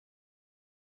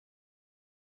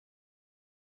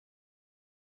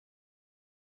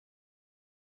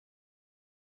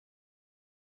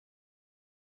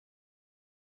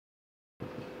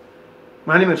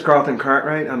My name is Carlton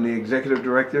Cartwright. I'm the Executive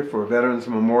Director for Veterans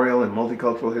Memorial and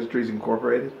Multicultural Histories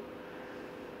Incorporated.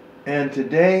 And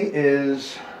today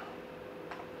is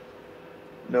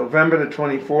November the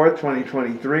 24th,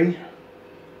 2023.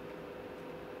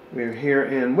 We're here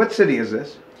in, what city is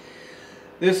this?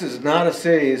 This is not a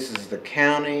city, this is the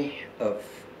county of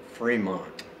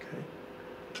Fremont,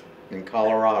 in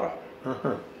Colorado.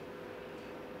 Uh-huh.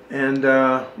 And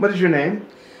what is your name?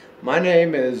 My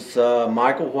name is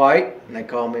Michael White, and they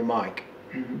call me Mike.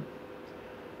 Mm-hmm.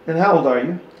 And how old are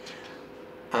you?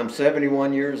 I'm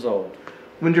 71 years old.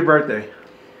 When's your birthday?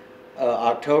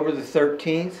 October the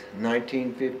 13th,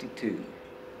 1952.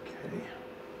 Okay.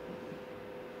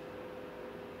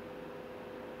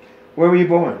 Where were you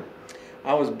born?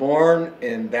 I was born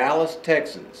in Dallas,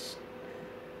 Texas.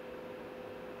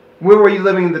 Where were you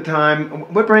living at the time?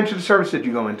 What branch of the service did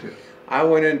you go into? I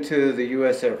went into the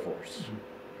U.S. Air Force. Mm-hmm.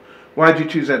 Why did you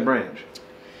choose that branch?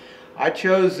 I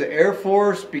chose the Air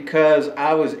Force because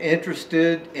I was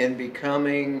interested in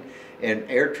becoming an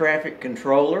air traffic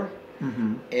controller.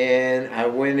 Mm-hmm. And I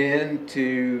went in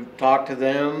to talk to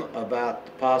them about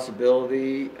the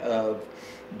possibility of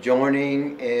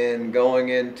joining and going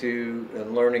into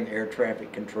learning air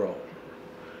traffic control.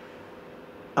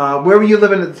 Where were you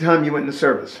living at the time you went into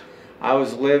service? I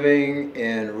was living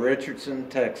in Richardson,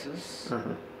 Texas,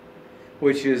 Uh-huh.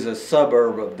 which is a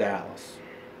suburb of Dallas.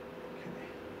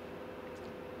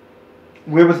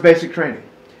 Where was basic training?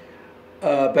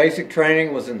 Basic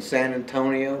training was in San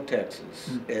Antonio, Texas.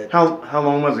 How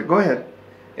long was it? Go ahead.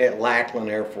 At Lackland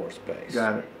Air Force Base.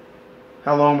 Got it.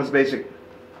 How long was basic?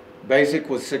 Basic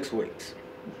was 6 weeks.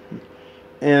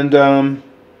 And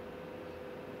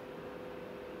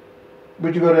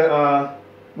where'd you go to,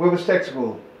 where was tech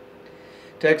school?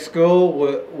 Tech school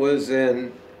was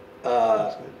in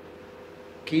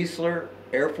Keesler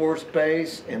Air Force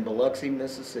Base in Biloxi,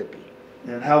 Mississippi.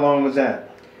 And how long was that?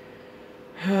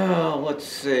 Let's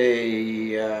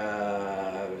see.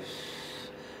 I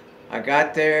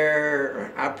got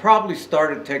there, I probably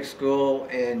started tech school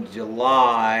in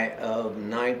July of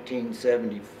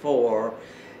 1974,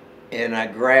 and I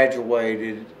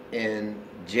graduated in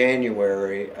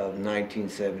January of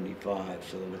 1975,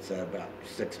 so it's about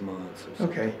 6 months or so.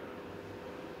 Okay.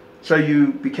 So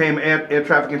you became air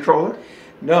traffic controller?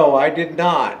 No, I did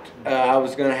not. I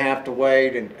was going to have to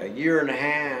wait a year and a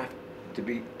half to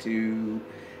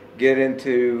get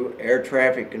into air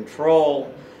traffic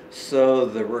control. So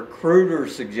the recruiter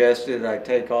suggested I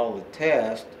take all the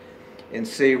tests and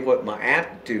see what my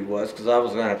aptitude was, because I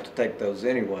was going to have to take those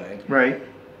anyway. Right.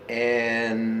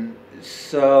 And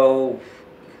so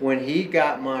when he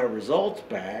got my results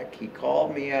back, he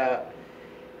called me up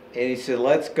and he said,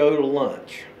 "Let's go to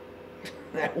lunch."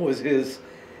 That was his.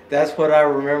 That's what I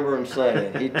remember him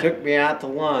saying. He took me out to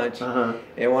lunch, Uh-huh.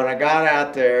 and when I got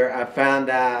out there, I found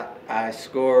out I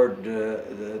scored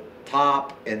the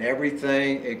top in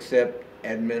everything except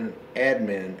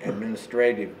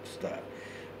administrative stuff,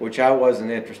 which I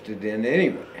wasn't interested in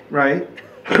anyway. Right.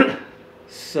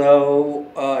 So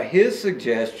his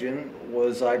suggestion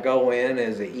was I go in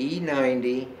as an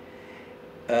E90.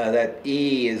 That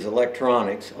E is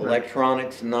electronics, Right.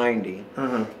 electronics 90,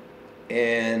 Uh-huh.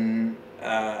 and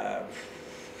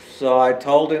so I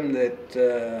told him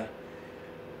that,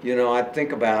 I'd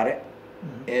think about it.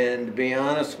 Mm-hmm. And to be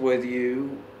honest with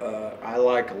you, I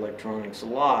like electronics a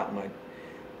lot.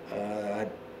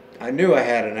 I knew I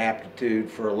had an aptitude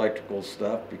for electrical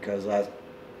stuff because I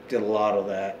did a lot of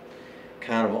that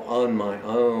kind of on my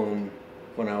own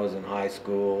when I was in high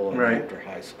school and Right. after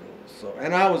high school. So,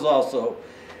 and I was also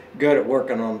good at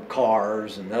working on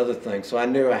cars and other things, so I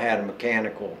knew I had a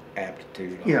mechanical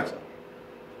aptitude also. Yeah.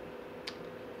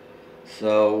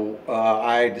 So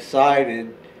I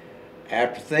decided,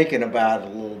 after thinking about it a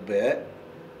little bit,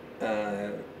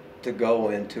 to go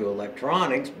into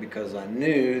electronics, because I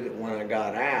knew that when I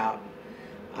got out,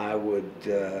 I would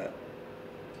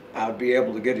be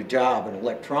able to get a job in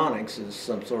electronics as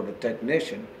some sort of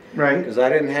technician. Right. Because I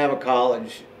didn't have a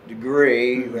college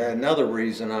degree. Another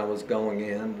reason I was going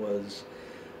in was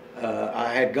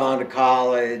I had gone to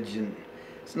college, and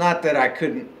it's not that I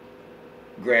couldn't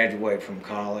graduate from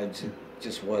college. It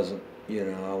just wasn't,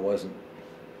 I wasn't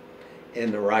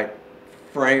in the right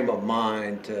frame of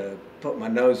mind to put my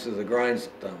nose to the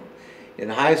grindstone. In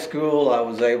high school, I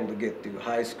was able to get through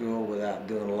high school without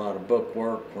doing a lot of book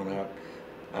work. When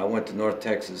I went to North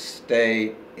Texas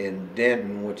State in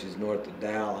Denton, which is north of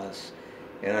Dallas,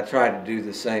 and I tried to do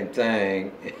the same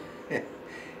thing,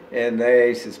 and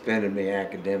they suspended me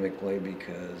academically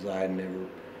because I never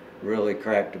really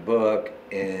cracked a book.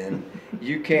 And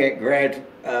you can't graduate.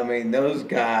 I mean, those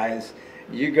guys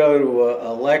you go to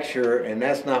a lecture and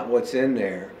that's not what's in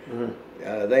there.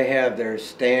 They have their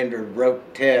standard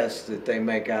rote tests that they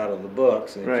make out of the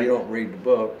books, and if you don't read the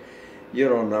book, you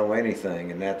don't know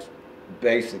anything, and that's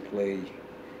basically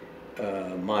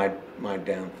my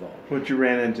downfall. What you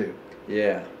ran into?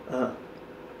 Yeah.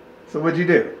 So what'd you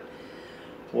do?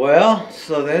 Well,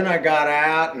 so then I got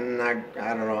out, and I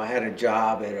don't know, I had a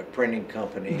job at a printing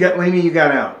company. What do you mean you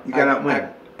got out? You got out when?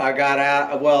 I got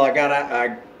out, well,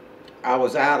 I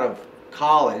was out of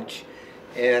college,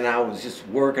 and I was just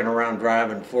working around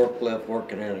driving forklift,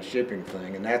 working in a shipping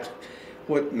thing, and that's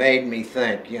what made me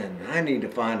think, yeah, I need to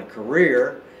find a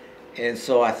career. And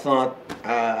so I thought,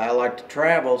 I like to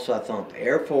travel, so I thought the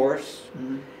Air Force,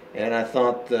 and I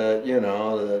thought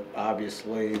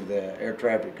obviously the air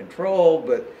traffic control,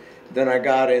 but then I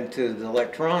got into the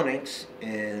electronics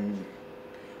and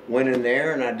went in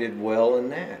there, and I did well in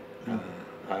that.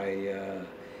 I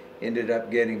ended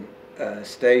up getting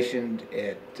stationed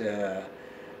at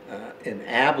in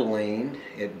Abilene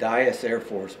at Dyess Air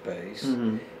Force Base,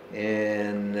 and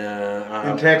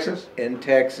in Texas. In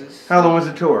Texas. How long was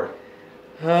the tour?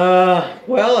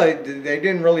 Well, they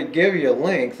didn't really give you a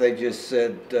length. They just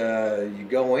said you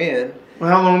go in. Well,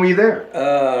 how long were you there?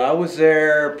 I was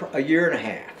there a year and a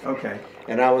half. Okay.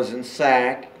 And I was in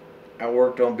SAC. I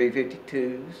worked on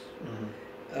B-52s.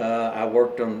 I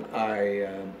worked on my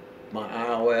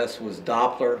IOS was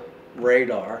Doppler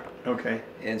radar. Okay.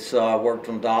 And so I worked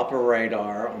on Doppler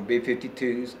radar on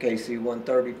B-52s,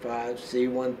 KC-135s,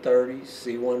 C-130s,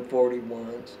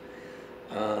 C-141s.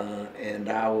 And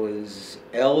I was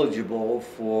eligible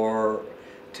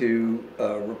to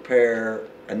repair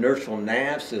inertial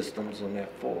nav systems on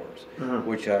F-4s,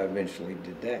 which I eventually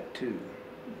did that too.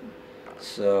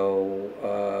 So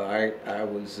I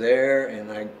was there,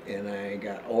 and I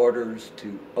got orders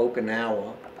to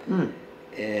Okinawa,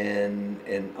 and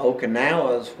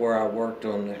Okinawa is where I worked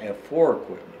on the F-4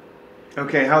 equipment.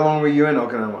 Okay, how long were you in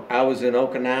Okinawa? I was in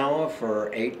Okinawa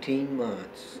for 18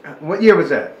 months. What year was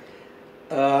that?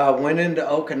 I went into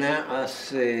Okinawa,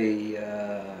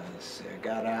 I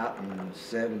got out in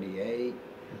 78.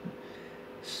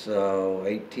 So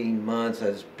 18 months,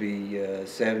 that'd be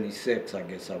 76, I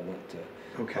guess I went to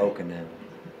Okinawa.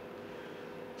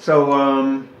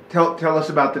 So tell us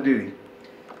about the duty.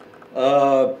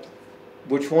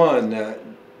 Which one?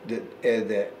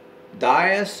 The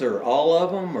Dyess or all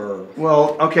of them? Or?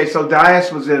 Well, okay, so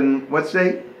Dyess was in what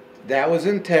state? That was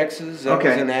in Texas. That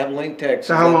was in Abilene, Texas.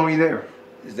 So how long were you there?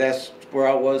 That's where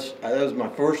I was. That was my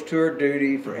first tour of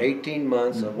duty for 18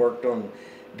 months. I worked on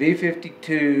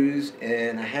B-52s,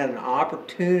 and I had an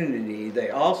opportunity. They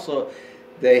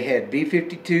had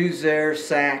B-52s there,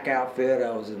 SAC outfit. I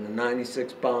was in the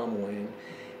 96 Bomb Wing.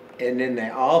 And then they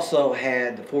also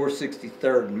had the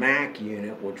 463rd MAC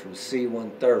unit, which was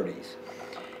C-130s.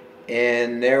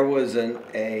 And there was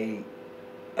a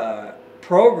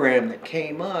program that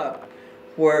came up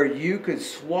where you could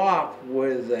swap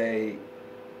with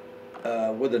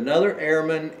another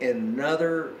airman and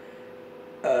another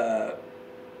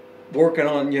working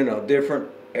on different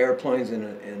airplanes in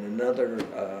another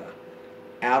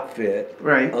outfit,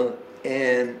 right?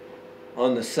 And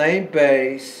on the same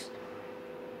base,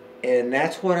 and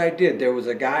that's what I did. There was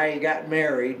a guy, he got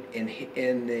married,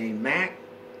 and the MAC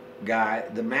guy,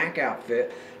 the MAC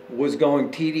outfit, was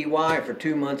going TDY for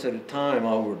 2 months at a time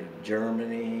over to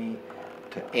Germany,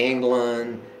 to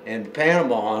England, and to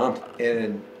Panama.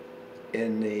 And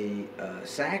in the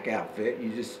SAC outfit,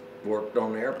 you just worked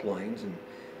on airplanes and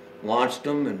launched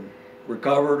them and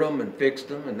recovered them and fixed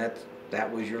them, and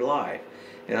that was your life.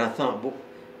 And I thought,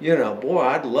 boy,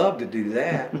 I'd love to do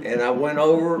that. And I went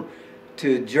over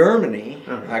to Germany.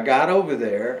 I got over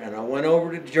there, and I went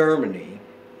over to Germany,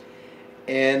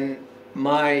 and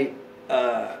my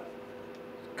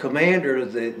commander,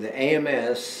 the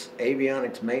AMS,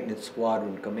 Avionics Maintenance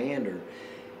Squadron commander,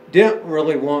 didn't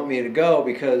really want me to go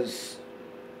because,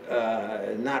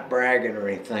 not bragging or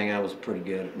anything, I was pretty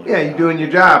good at my job. You're doing your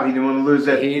job. He didn't want to lose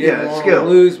that skill. He didn't want to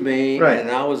lose me,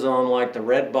 and I was on like the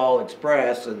Red Ball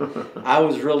Express, and I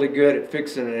was really good at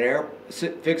fixing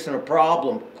a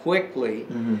problem quickly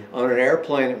on an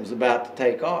airplane that was about to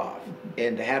take off.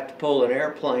 And to have to pull an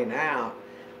airplane out,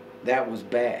 that was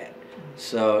bad.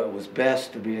 So it was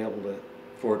best to be able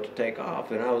for it to take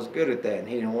off, and I was good at that, and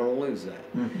he didn't want to lose that.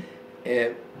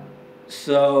 And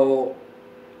so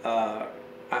I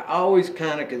always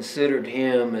kind of considered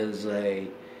him as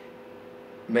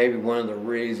maybe one of the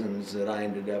reasons that I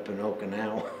ended up in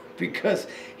Okinawa, because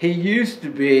he used to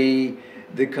be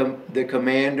the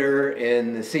commander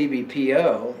in the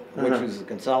CBPO, which was the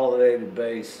Consolidated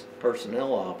Base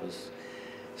Personnel Office.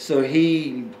 So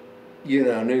he you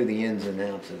know, knew the ins and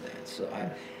outs of that. So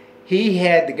he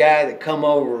had the guy that came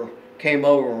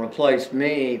over and replaced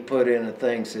me, put in a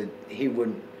thing, said he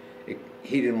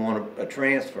didn't want a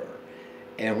transfer.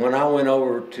 And when I went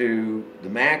over to the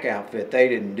Mac outfit, they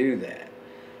didn't do that.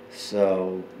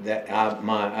 So that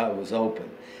I was open.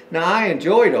 Now I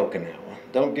enjoyed Okinawa.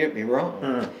 Don't get me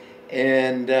wrong.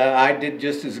 And I did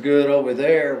just as good over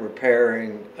there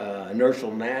repairing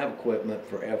inertial nav equipment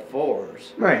for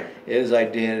F4s, Right. as I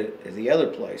did at the other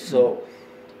place. So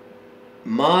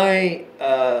my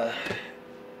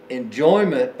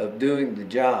enjoyment of doing the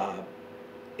job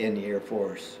in the Air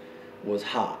Force was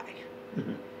high.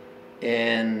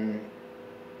 And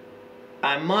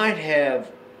I might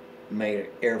have made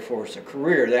Air Force a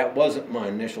career. That wasn't my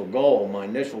initial goal. My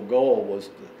initial goal was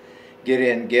to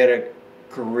get a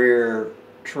career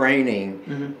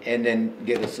training and then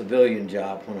get a civilian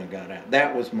job when I got out.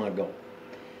 That was my goal.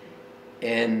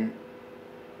 And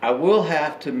I will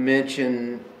have to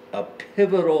mention a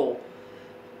pivotal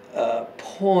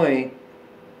point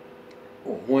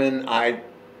when I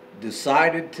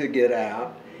decided to get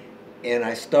out and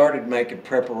I started making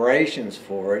preparations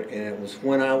for it, and it was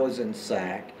when I was in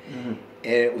SAC, and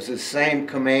it was the same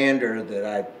commander that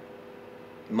I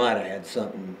might have had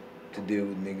something to do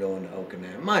with me going to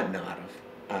Okinawa. Might not have.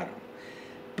 I don't know.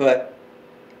 But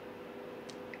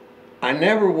I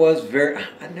never was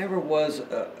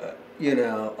you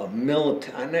know, a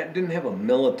military. I didn't have a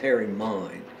military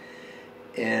mind,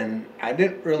 and I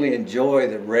didn't really enjoy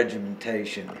the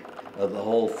regimentation of the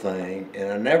whole thing. And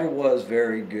I never was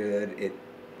very good at,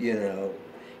 you know,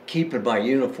 keeping my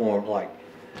uniform like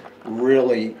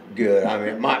really good. I mean,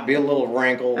 it might be a little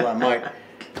wrinkled. I might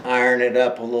iron it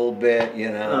up a little bit, you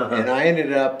know. And I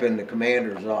ended up in the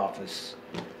commander's office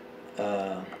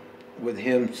with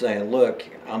him saying, look,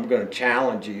 I'm going to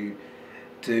challenge you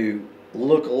to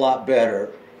look a lot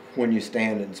better when you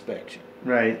stand inspection.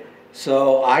 Right.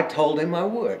 So I told him I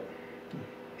would.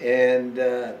 And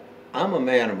I'm a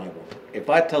man of my word. If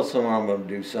I tell someone I'm going to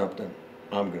do something,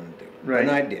 I'm going to do it. Right.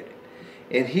 And I did it.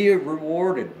 And he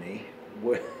rewarded me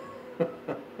with,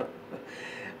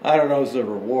 I don't know if it's a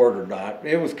reward or not,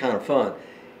 it was kind of fun,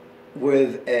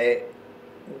 with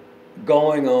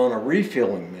going on a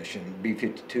refilling mission,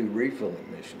 B-52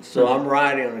 refilling mission. So I'm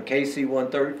riding on a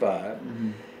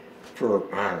KC-135 for,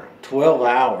 I don't know, 12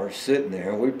 hours sitting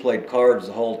there, and we played cards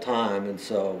the whole time, and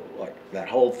so like that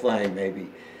whole thing, maybe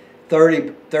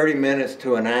 30 minutes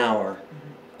to an hour,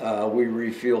 we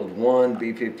refilled one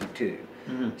B-52.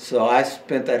 So I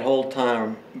spent that whole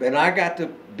time, and I got to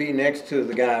be next to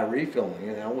the guy refilling,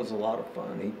 and that was a lot of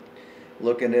fun. He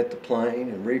looking at the plane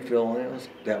and refilling it,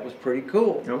 that was pretty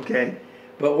cool. Okay.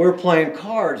 But we're playing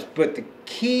cards, but the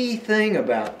key thing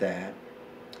about that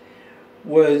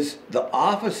was the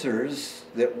officers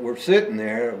that were sitting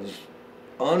there, was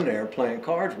on there playing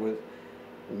cards with,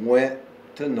 went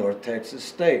to North Texas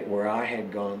State, where I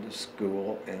had gone to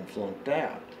school and flunked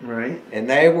out. Right. And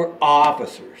they were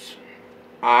officers.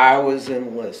 I was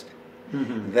enlisted.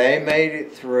 They made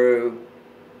it through.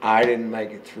 I didn't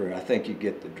make it through. I think you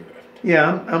get the drift.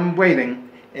 Yeah, I'm waiting.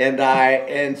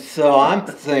 And so I'm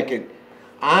thinking,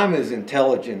 I'm as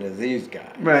intelligent as these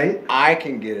guys. Right. I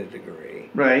can get a degree.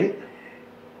 Right.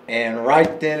 And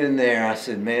right then and there, I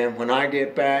said, man, when I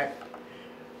get back,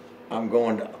 I'm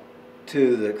going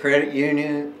to the credit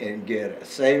union and get a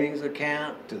savings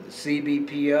account, to the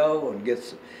CBPO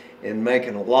and make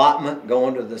an allotment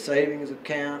going to the savings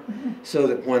account, so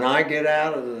that when I get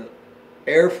out of the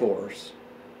Air Force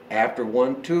after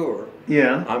one tour,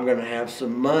 I'm going to have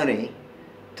some money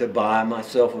to buy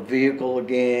myself a vehicle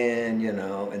again, you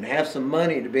know, and have some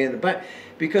money to be in the bank.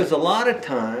 Because a lot of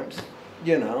times,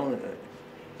 you know,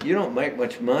 you don't make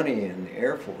much money in the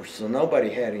Air Force, so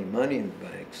nobody had any money in the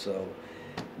bank. So,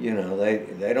 you know,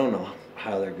 they don't know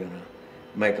how they're going to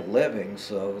make a living,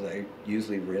 so they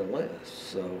usually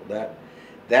re-enlist. So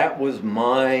that was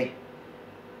my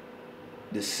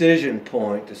decision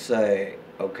point to say,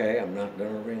 okay, I'm not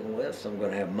going to re-enlist. I'm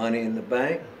going to have money in the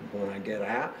bank when I get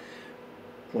out.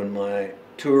 When my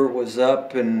tour was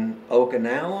up in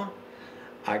Okinawa,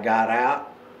 I got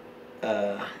out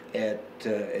in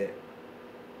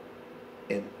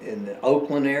the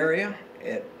Oakland area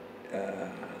at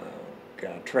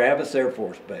Travis Air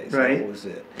Force Base. Right. That was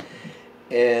it.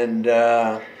 And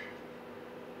I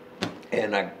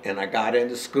got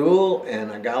into school,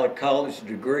 and I got a college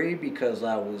degree because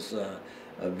I was a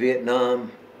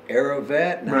Vietnam era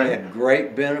vet, and I had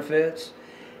great benefits.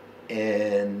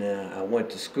 And I went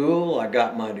to school, I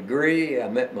got my degree, I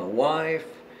met my wife,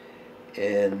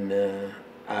 and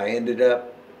I ended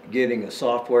up getting a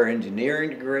software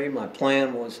engineering degree. My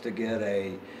plan was to get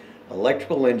a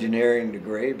electrical engineering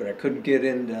degree, but I couldn't get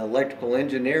into electrical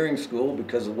engineering school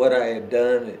because of what I had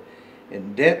done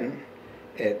in Denton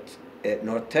at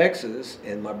North Texas.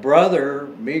 And my brother,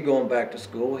 me going back to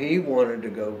school, he wanted to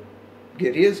go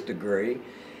get his degree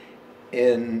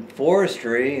in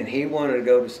forestry, and he wanted to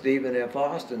go to Stephen F.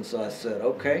 Austin. So I said,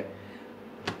 okay,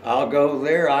 I'll go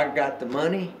there. I got the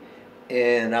money,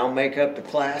 and I'll make up the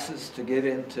classes to get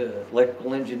into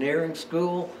electrical engineering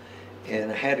school.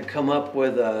 And I had to come up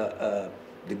with a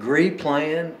degree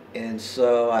plan. And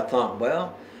so I thought,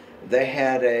 well, they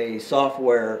had a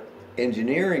software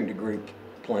engineering degree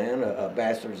plan, a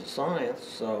bachelor's of science.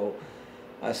 So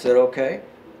I said, okay,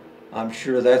 I'm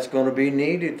sure that's going to be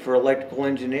needed for electrical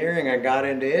engineering. I got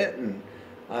into it, and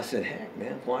I said, heck,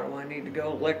 man, why do I need to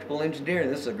go electrical engineering?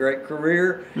 This is a great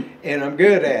career, and I'm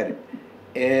good at it.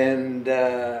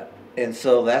 And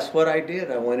so that's what I did.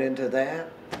 I went into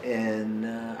that, and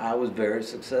I was very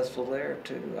successful there,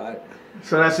 too.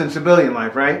 So that's in civilian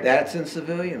life, right? That's in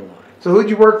civilian life. So who'd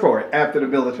you work for after the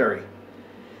military?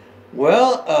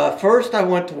 Well, first I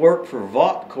went to work for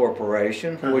Vought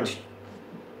Corporation, which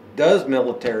does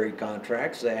military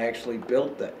contracts. They actually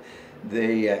built the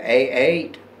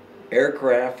A-8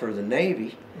 aircraft for the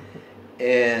Navy.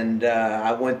 And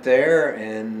I went there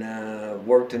and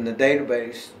worked in the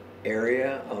database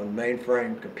area on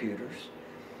mainframe computers.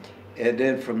 And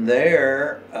then from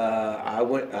there, I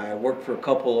worked for a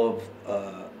couple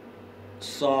of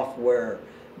software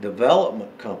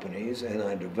development companies, and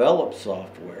I developed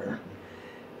software.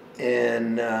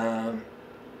 And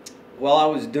while I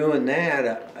was doing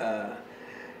that,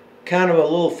 kind of a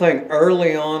little thing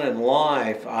early on in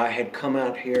life, I had come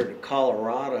out here to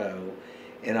Colorado,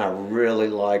 and I really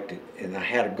liked it, and I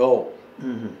had a goal,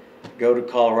 go to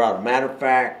Colorado. Matter of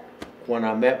fact, when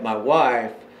I met my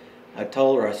wife, I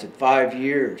told her, I said, 5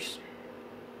 years,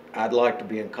 I'd like to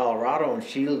be in Colorado, and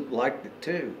she liked it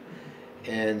too.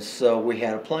 And so we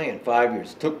had a plan, 5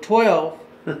 years. It took 12,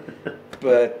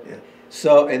 but yeah.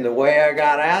 So, and the way I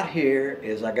got out here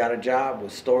is I got a job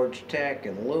with Storage Tech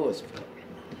in Louisville.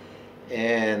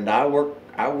 And I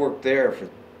worked there for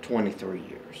 23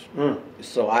 years.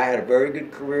 So I had a very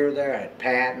good career there. I had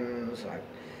patents. I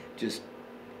just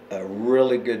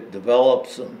really good, developed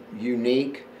some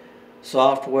unique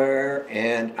software,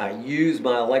 and I used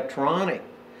my electronic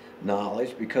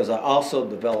knowledge because I also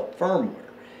developed firmware.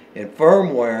 And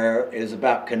firmware is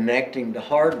about connecting to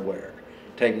hardware,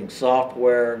 taking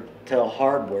software, tell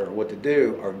hardware what to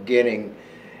do, or getting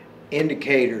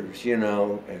indicators, you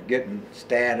know, getting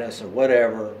status or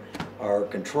whatever, or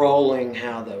controlling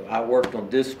how I worked on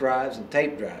disk drives and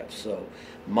tape drives. So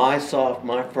my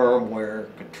firmware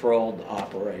controlled the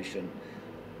operation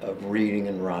of reading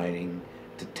and writing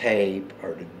to tape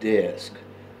or to disk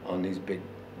on these big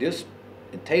disk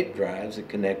and tape drives that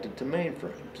connected to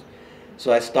mainframes.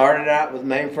 So I started out with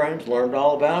mainframes, learned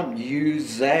all about them,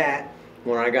 used that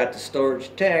when I got to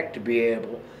Storage Tech to be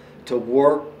able to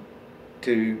work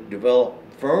to develop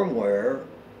firmware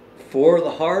for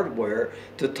the hardware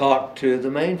to talk to the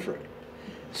mainframe.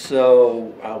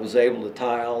 So I was able to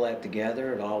tie all that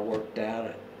together. It all worked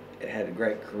out. I had a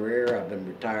great career. I've been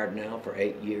retired now for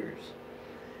 8 years.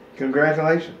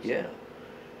 Congratulations. Yeah.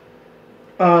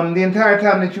 The entire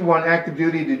time that you were on active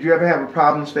duty, did you ever have a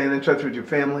problem staying in touch with your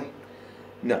family?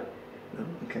 No. No?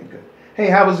 Okay, good. Hey,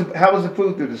 how was the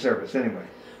food through the service anyway?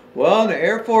 Well, in the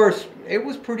Air Force, it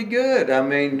was pretty good. I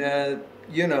mean,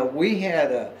 you know, we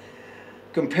had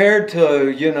compared to,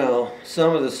 you know,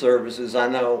 some of the services, I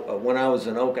know when I was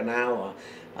in Okinawa,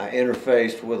 I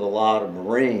interfaced with a lot of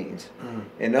Marines.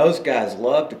 And those guys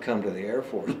love to come to the Air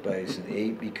Force Base and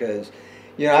eat because,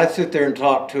 you know, I'd sit there and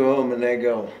talk to them and they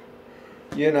go,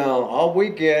 you know, all we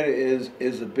get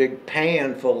is a big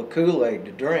pan full of Kool-Aid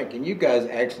to drink, and you guys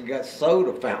actually got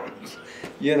soda fountains,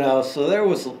 you know.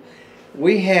 So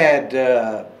we had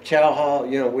chow hall,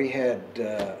 you know, we had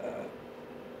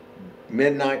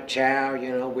midnight chow,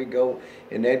 you know, we go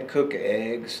and they'd cook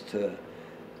eggs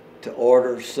to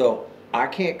order. So I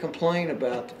can't complain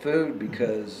about the food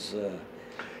because.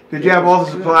 Did you have all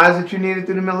the supplies that you needed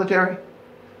through the military?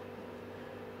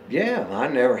 Yeah, I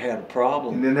never had a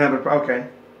problem. You didn't have a okay.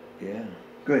 Yeah.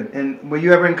 Good. And were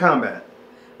you ever in combat?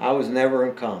 I was never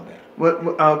in combat.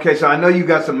 Okay, so I know you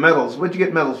got some medals. What'd you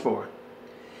get medals for?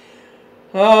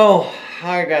 Oh,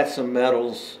 I got some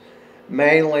medals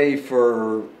mainly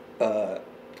for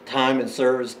time and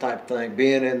service type thing,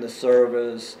 being in the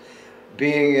service,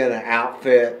 being in an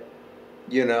outfit,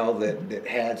 you know, that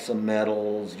had some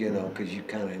medals, you know, because you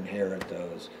kind of inherit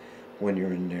those when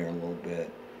you're in there a little bit.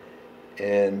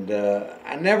 And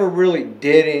I never really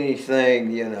did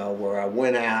anything, you know, where I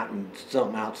went out and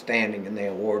something outstanding and they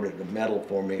awarded a medal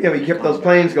for me. Yeah, but you kept those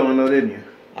planes going though, didn't you?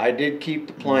 I did keep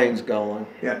the planes going.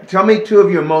 Yeah. Tell me two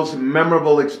of your most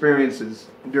memorable experiences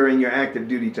during your active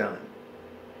duty time.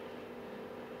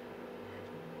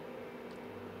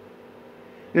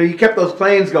 You know, you kept those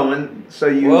planes going, so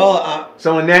you.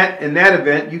 So in that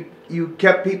event, you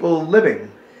kept people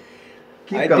living.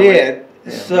 I did.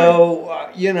 Yeah, so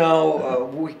right. You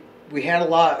know, we had a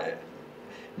lot.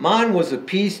 Mine was a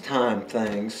peacetime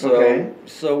thing.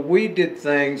 So we did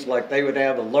things like they would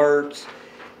have alerts,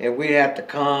 and we'd have to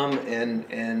come and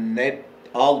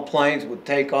all the planes would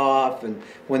take off, and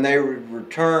when they would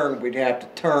return, we'd have to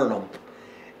turn them,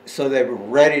 so they were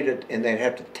ready to, and they'd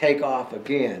have to take off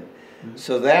again. Mm-hmm.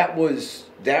 So that was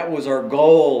our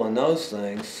goal and those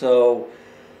things. So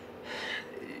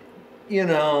you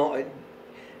know,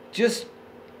 just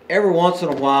every once in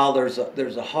a while there's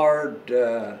a hard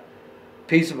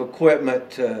piece of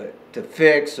equipment to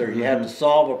fix, or you have to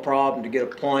solve a problem to get a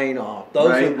plane off.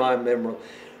 Those are my memorable.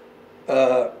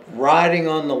 Riding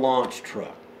on the launch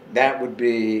truck, that would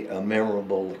be a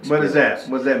memorable experience. What is that?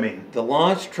 What does that mean? The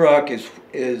launch truck is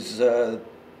the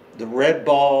Red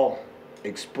Ball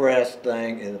Express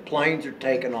thing, and the planes are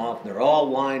taking off, and they're all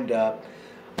lined up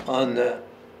on the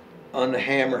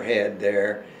hammerhead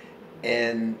there.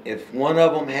 And if one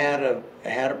of them had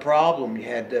a problem, you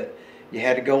had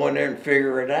to go in there and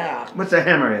figure it out. What's a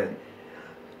hammerhead?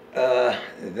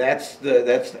 That's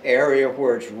the area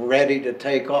where it's ready to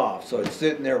take off. So it's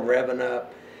sitting there revving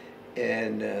up,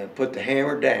 and put the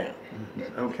hammer down.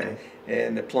 Okay.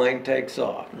 And the plane takes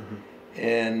off.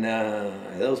 And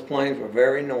those planes were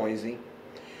very noisy.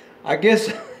 I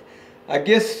guess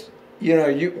you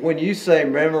know, when you say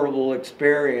memorable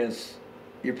experience,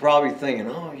 you're probably thinking,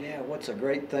 oh yeah, what's a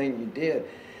great thing you did.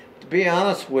 To be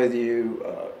honest with you,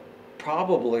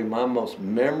 probably my most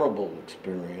memorable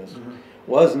experience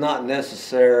was not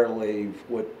necessarily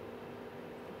what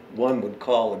one would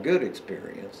call a good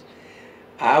experience.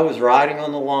 I was riding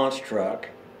on the launch truck,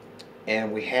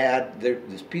 and we had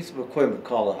this piece of equipment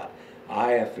called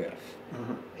IFF.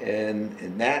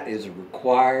 And that is a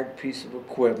required piece of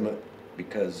equipment,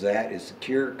 because that is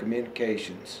secure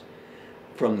communications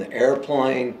from the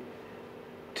airplane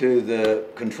to the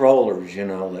controllers, you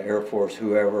know, the Air Force,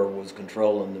 whoever was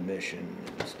controlling the mission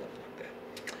and stuff like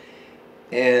that.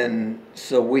 And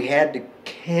so we had to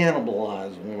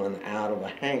cannibalize one out of a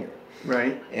hangar.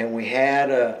 Right. And we had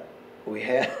a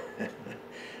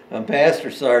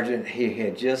master sergeant. He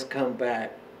had just come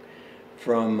back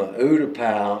from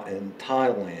Utapao in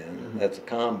Thailand. That's a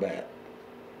combat.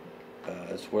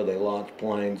 It's where they launched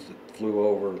planes that flew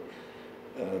over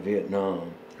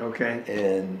Vietnam. Okay.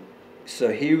 And so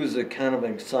he was a kind of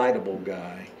an excitable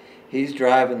guy. He's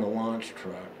driving the launch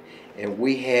truck, and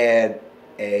we had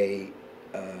a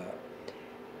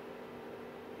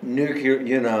nuclear,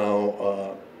 you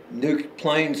know,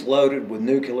 planes loaded with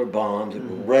nuclear bombs that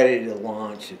were ready to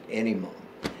launch at any moment.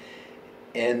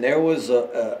 And there was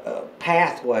a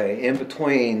pathway in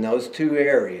between those two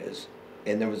areas,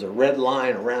 and there was a red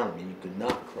line around them. You could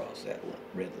not cross that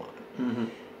red line.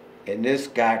 And this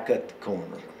guy cut the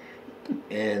corner.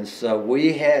 And so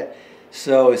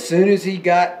so as soon as he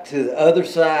got to the other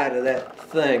side of that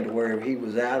thing, to where he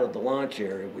was out of the launch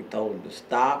area, we told him to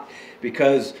stop,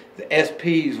 because the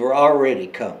SPs were already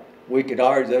coming.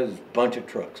 There was a bunch of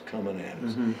trucks coming at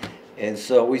us. And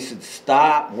so we said,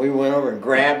 stop. And we went over and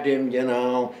grabbed him, you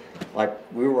know, like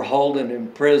we were holding him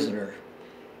prisoner.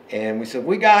 And we said,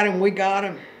 we got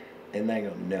him. And they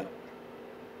go, no.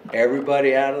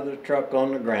 Everybody out of the truck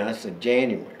on the ground. It's in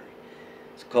January.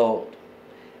 It's cold.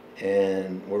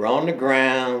 And we're on the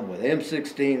ground with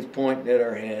M16s pointing at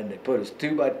our head. They put us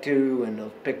 2x2 in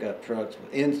those pickup trucks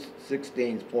with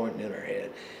M16s pointing at our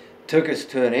head. Took us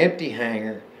to an empty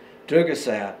hangar, took us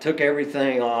out, took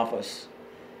everything off us.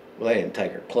 Well, they didn't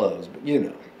take our clothes, but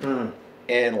you know.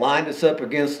 And lined us up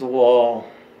against the wall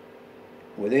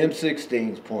with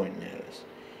M16s pointing at us.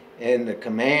 And the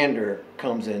commander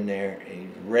comes in there, and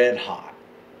he's red hot,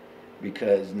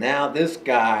 because now this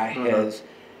guy has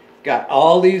got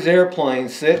all these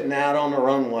airplanes sitting out on the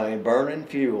runway burning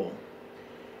fuel,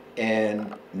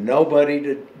 and nobody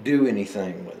to do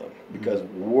anything with them, because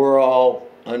we're all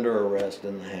under arrest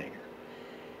in the hangar.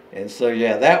 And so,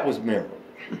 yeah, that was memorable.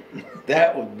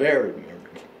 That was very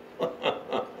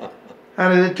memorable. How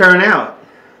did it turn out?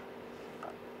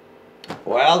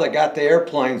 Well, they got the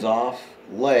airplanes off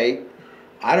late.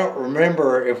 I don't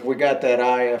remember if we got that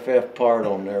IFF part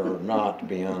on there or not, to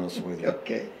be honest with you.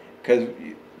 Okay. Because,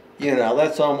 you know,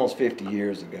 that's almost 50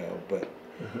 years ago. But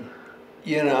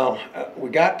you know, we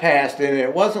got past it, and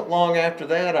it wasn't long after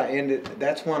that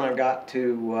that's when I got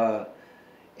to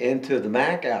into the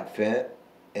Mac outfit,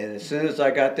 and as soon as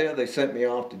I got there, they sent me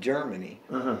off to Germany,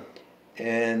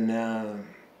 and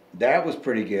that was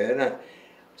pretty good.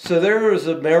 So there was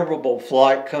a memorable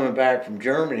flight coming back from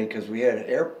Germany because we had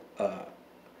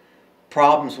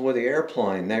problems with the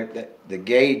airplane, the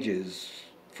gauges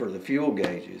for the fuel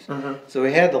gauges. So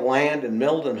we had to land in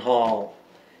Mildenhall,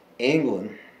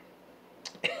 England.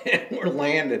 And we're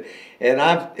landing,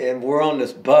 and we're on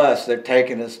this bus. They're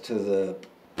taking us to the,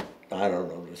 I don't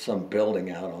know, to some building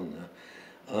out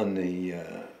on the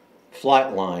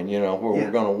flight line, you know, where we're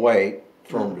going to wait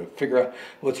for them to figure out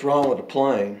what's wrong with the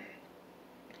plane.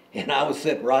 And I was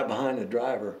sitting right behind the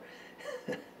driver,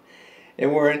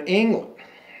 and we're in England,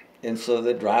 and so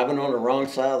they're driving on the wrong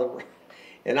side of the road.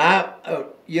 And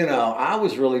you know, I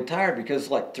was really tired because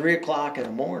it's like 3 o'clock in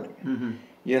the morning.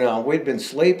 You know, we'd been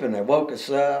sleeping, they woke us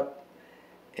up,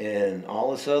 and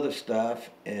all this other stuff,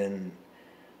 and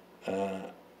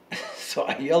so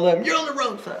I yelled at him, "You're on the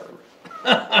wrong side of the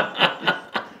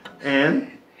road."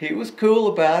 And? He was cool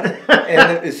about it,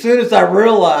 and as soon as I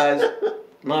realized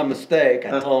my mistake,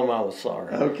 I told him I was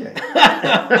sorry. Okay.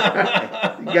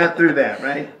 You got through that,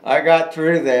 right? I got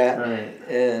through that, right.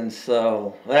 And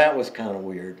so that was kind of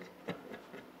weird.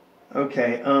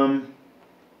 Okay,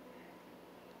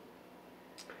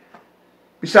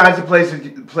 besides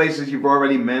the places you've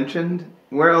already mentioned,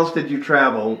 where else did you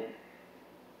travel,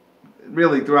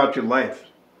 really, throughout your life?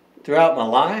 Throughout my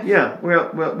life? Yeah. Where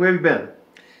have you been?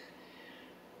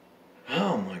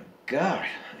 Oh my God,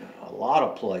 a lot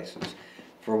of places.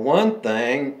 For one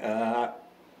thing,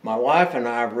 my wife and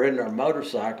I have ridden our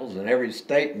motorcycles in every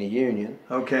state in the Union.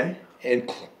 Okay.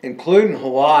 Including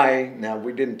Hawaii. Now,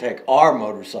 we didn't take our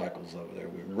motorcycles over there.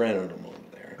 We rented them over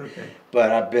there. Okay.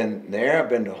 But I've been there. I've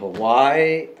been to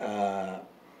Hawaii.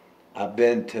 I've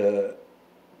been to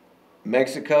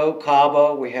Mexico,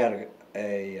 Cabo. We had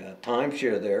a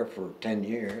timeshare there for 10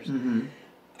 years.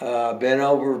 I've been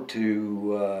over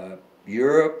to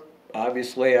Europe.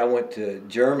 Obviously, I went to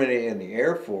Germany in the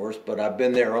Air Force, but I've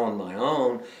been there on my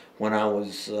own when I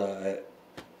was,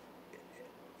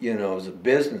 you know, it was a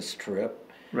business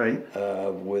trip. Right.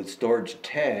 With Storage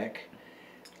Tech.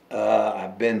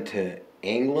 I've been to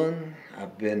England.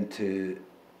 I've been to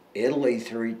Italy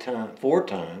 4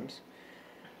 times.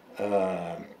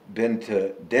 Been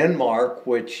to Denmark,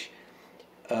 which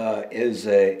is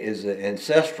an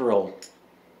ancestral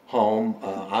home.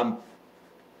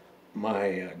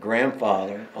 My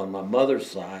grandfather on my mother's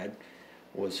side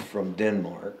was from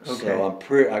Denmark, Okay. so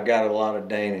I got a lot of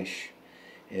Danish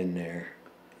in there,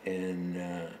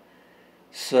 and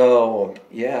so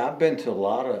yeah, I've been to a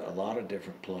lot of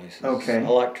different places. Okay. I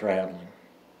like traveling.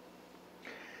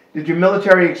 Did your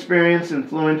military experience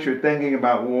influence your thinking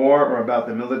about war or about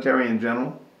the military in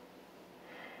general?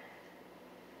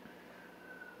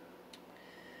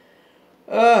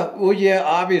 Well, yeah,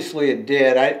 obviously it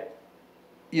did.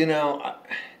 You know,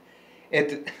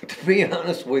 to be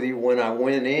honest with you, when I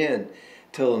went in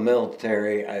to the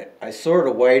military, I sort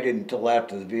of waited until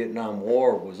after the Vietnam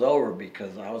War was over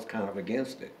because I was kind of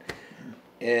against it.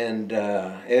 And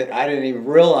I didn't even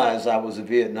realize I was a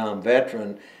Vietnam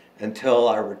veteran until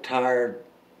I retired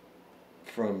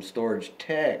from Storage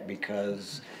Tech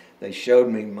because they showed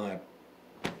me my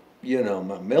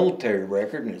military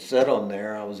record, and it said on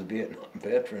there I was a Vietnam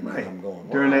veteran. Right. And I'm going,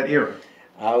 wow. During that era.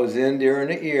 I was in during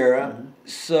the era.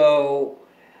 So,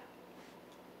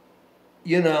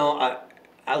 you know,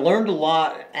 I learned a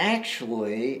lot.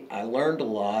 Actually, I learned a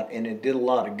lot, and it did a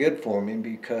lot of good for me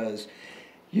because,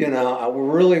 you know, I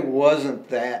really wasn't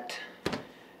that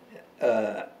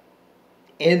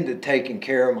into taking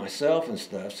care of myself and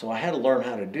stuff. So I had to learn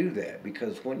how to do that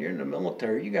because when you're in the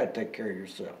military, you got to take care of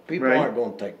yourself. People Right. aren't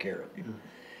going to take care of you.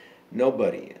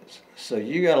 Nobody is. So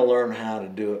you got to learn how to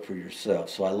do it for yourself.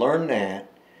 So I learned that,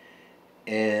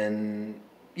 and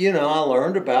you know, I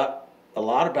learned a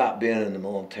lot about being in the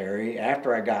military.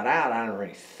 After I got out, I didn't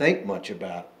really think much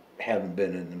about having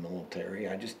been in the military.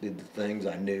 I just did the things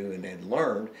I knew and had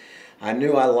learned. I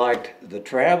knew I liked the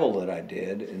travel that I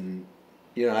did, and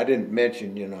you know, I didn't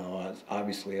mention, you know,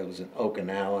 obviously I was in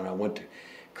Okinawa, and I went to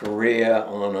Korea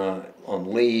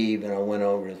on leave, and I went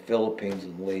over to the Philippines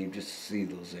on leave just to see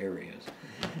those areas.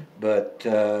 But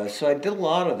so I did a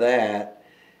lot of that,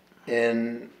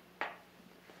 and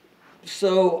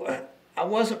so I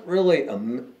wasn't really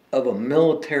of a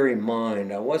military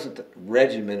mind. I wasn't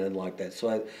regimented like that.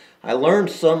 So I learned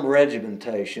some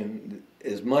regimentation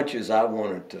as much as I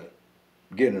wanted to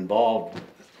get involved with.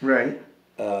 Right.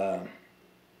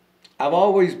 I've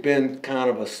always been kind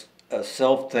of a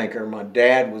self-thinker. My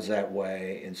dad was that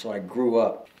way, and so I grew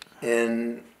up.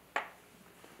 And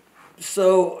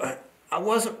so I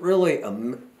wasn't really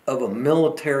of a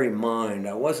military mind.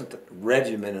 I wasn't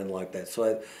regimented like that.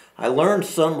 So I learned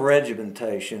some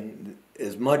regimentation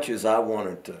as much as I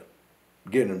wanted to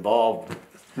get involved with.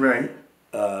 Right.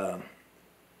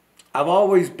 I've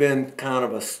always been kind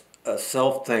of a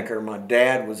self-thinker. My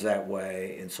dad was that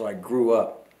way, and so I grew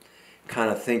up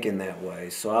kind of thinking that way.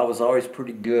 So I was always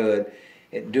pretty good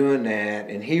at doing that,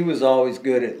 and he was always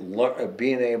good at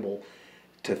being able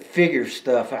to figure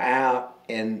stuff out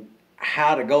and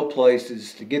how to go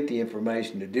places to get the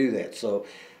information to do that. So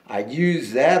I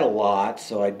used that a lot,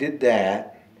 so I did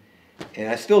that, and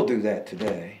I still do that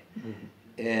today. Mm-hmm.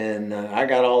 And I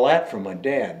got all that from my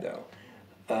dad, though.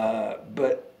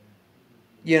 But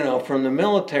you know, from the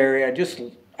military, I just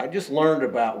learned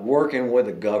about working with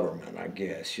the government, I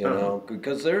guess, you know,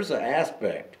 because there's an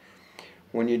aspect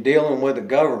when you're dealing with the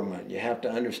government, you have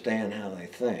to understand how they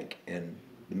think, and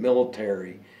the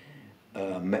military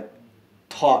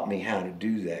taught me how to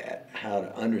do that, how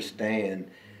to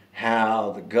understand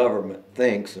how the government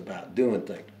thinks about doing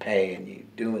things, paying you,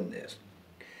 doing this,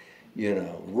 you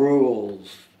know,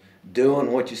 rules,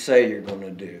 doing what you say you're going to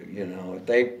do, you know, if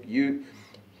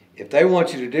they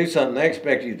want you to do something, they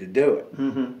expect you to do it.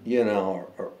 Mm-hmm. You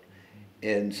know, or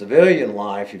in civilian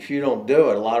life, if you don't do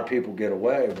it, a lot of people get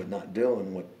away with not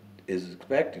doing what is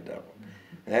expected of them.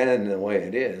 That isn't the way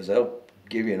it is. They'll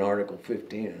give you an Article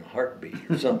 15 in a heartbeat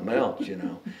or something else, you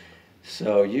know.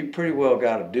 So you pretty well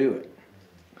got to do it.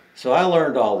 So I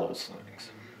learned all those things.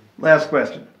 Last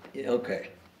question. Yeah, okay.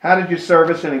 How did your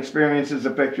service and experiences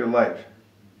affect your life?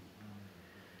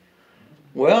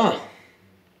 Well,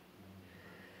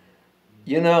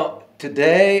 you know,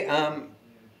 today I'm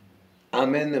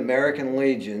in the American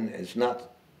Legion. It's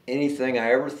not anything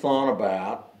I ever thought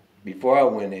about before I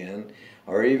went in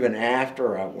or even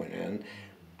after I went in.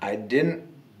 I didn't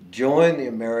join the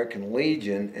American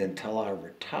Legion until I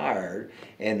retired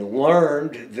and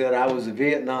learned that I was a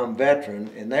Vietnam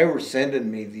veteran, and they were sending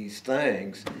me these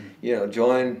things, you know,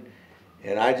 join,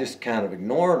 and I just kind of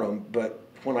ignored them. But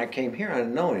when I came here, I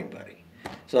didn't know anybody.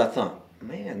 So I thought,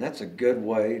 man, that's a good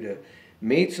way to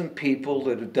meet some people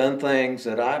that have done things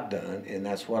that I've done, and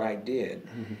that's what I did.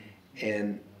 Mm-hmm.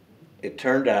 And it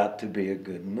turned out to be a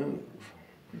good move.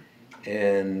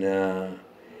 And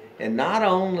not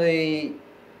only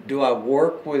do I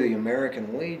work with the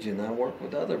American Legion, I work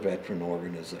with other veteran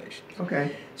organizations.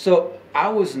 Okay. So I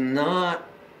was not,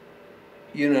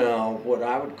 you know, what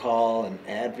I would call an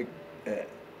advocate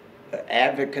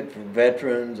for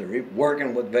veterans or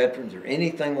working with veterans or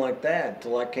anything like that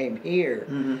until I came here.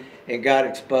 Mm-hmm. And got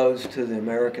exposed to the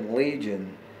American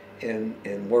Legion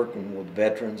and working with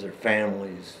veterans, their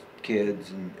families, kids,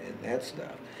 and that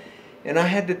stuff. And I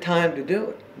had the time to do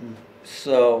it. Mm.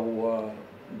 So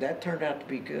that turned out to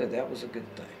be good. That was a good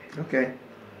thing. Okay.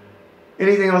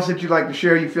 Anything else that you'd like to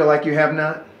share you feel like you have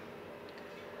not?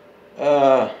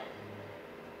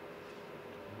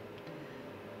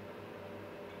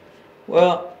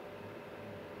 Well,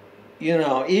 you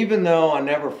know, even though I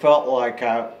never felt like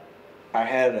I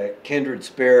had a kindred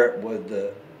spirit with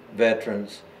the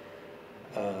veterans,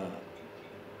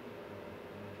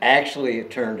 actually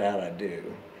it turned out I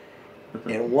do.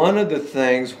 And one of the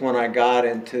things when I got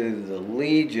into the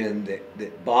Legion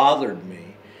that bothered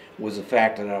me was the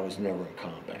fact that I was never in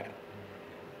combat.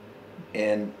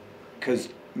 And because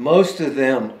most of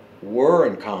them were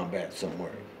in combat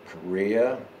somewhere,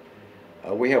 Korea.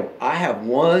 I have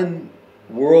one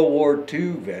World War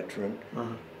II veteran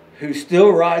who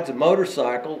still rides a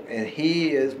motorcycle, and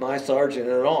he is my sergeant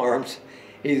at arms.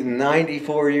 He's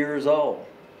 94 years old.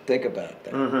 Think about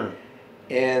that. Mm-hmm.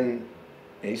 And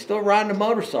he's still riding a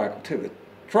motorcycle too. A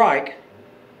trike,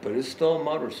 but it's still a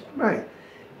motorcycle. Right.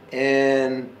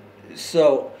 And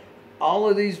so all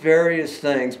of these various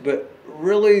things, but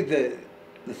really the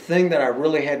thing that I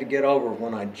really had to get over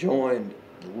when I joined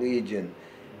the Legion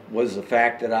was the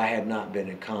fact that I had not been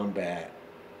in combat.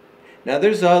 Now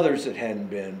there's others that hadn't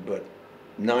been, but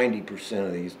 90%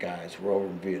 of these guys were over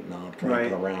in Vietnam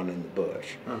tramping around in the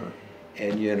bush. Uh-huh.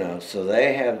 And you know, so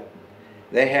they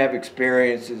have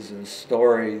experiences and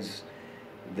stories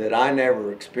that I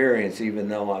never experienced, even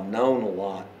though I've known a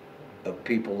lot of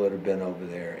people that have been over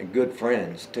there, and good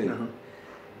friends too. Uh-huh.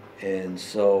 And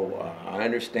so I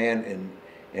understand,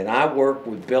 and I work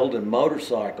with building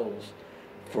motorcycles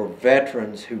for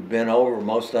veterans who've been over,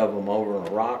 most of them over in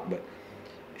Iraq, but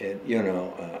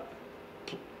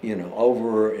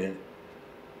over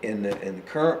in the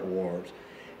current wars,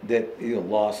 that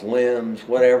lost limbs,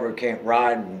 whatever, can't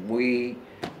ride, and we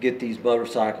get these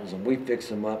motorcycles and we fix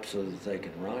them up so that they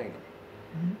can ride them.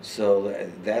 Mm-hmm. So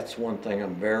that's one thing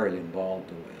I'm very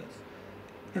involved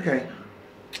with. Okay.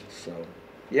 So,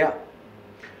 yeah.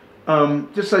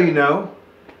 Just so you know,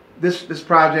 this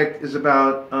project is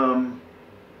about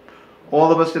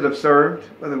all of us that have served,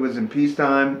 whether it was in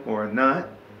peacetime or not,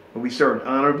 but we served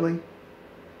honorably,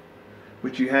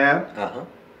 which you have. Uh-huh.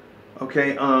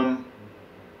 Okay.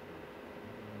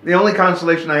 The only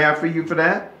consolation I have for you for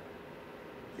that,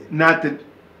 not that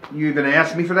you even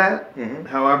asked me for that, Mm-hmm.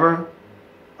 however,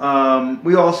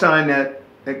 we all signed that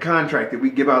contract that we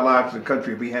give our lives to the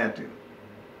country if we had to.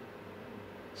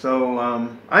 So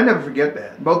I never forget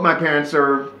that. Both my parents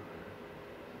served,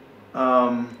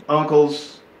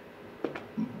 uncles,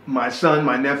 my son,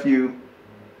 my nephew,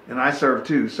 and I served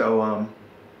too. So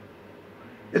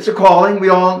it's a calling. We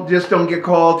all just don't get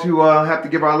called to have to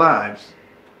give our lives.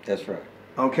 That's right.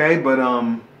 Okay, but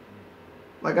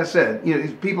like I said,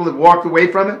 people that walked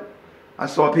away from it. I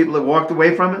saw people that walked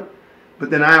away from it, but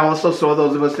then I also saw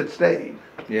those of us that stayed.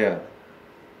 Yeah.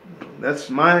 That's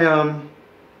my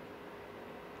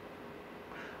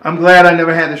I'm glad I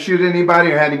never had to shoot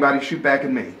anybody or had anybody shoot back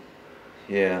at me.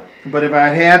 Yeah. But if I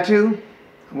had to,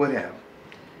 I would have.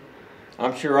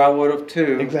 I'm sure I would have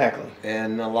too. Exactly.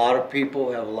 And a lot of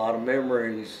people have a lot of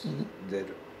memories that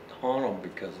haunt them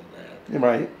because of that.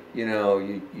 Right.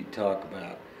 You talk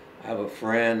about, I have a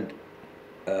friend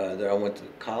that I went to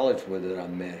college with that I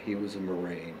met. He was a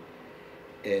Marine.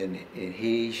 And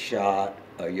he shot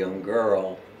a young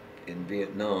girl in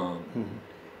Vietnam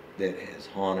that has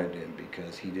haunted him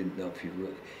because he didn't know if he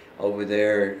really, over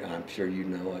there, I'm sure you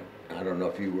know it. I don't know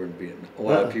if you were in Vietnam.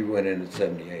 Well, if you went in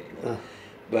 78, you were.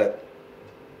 But,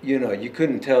 you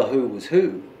couldn't tell who was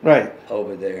who. Right.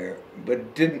 Over there. But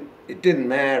it didn't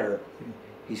matter.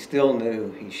 He still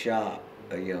knew he shot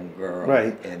a young girl.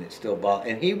 Right. And it still bothered.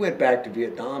 And he went back to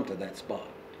Vietnam to that spot.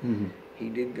 Mm-hmm. He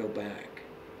did go back.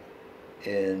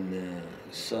 And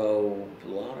so a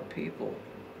lot of people.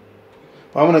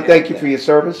 Well, I want to thank you for your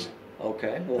service.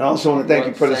 Okay. Well, I also want to thank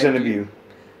you for this interview.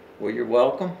 Well, you're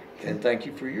welcome. And thank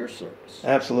you for your service.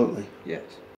 Absolutely. Yes.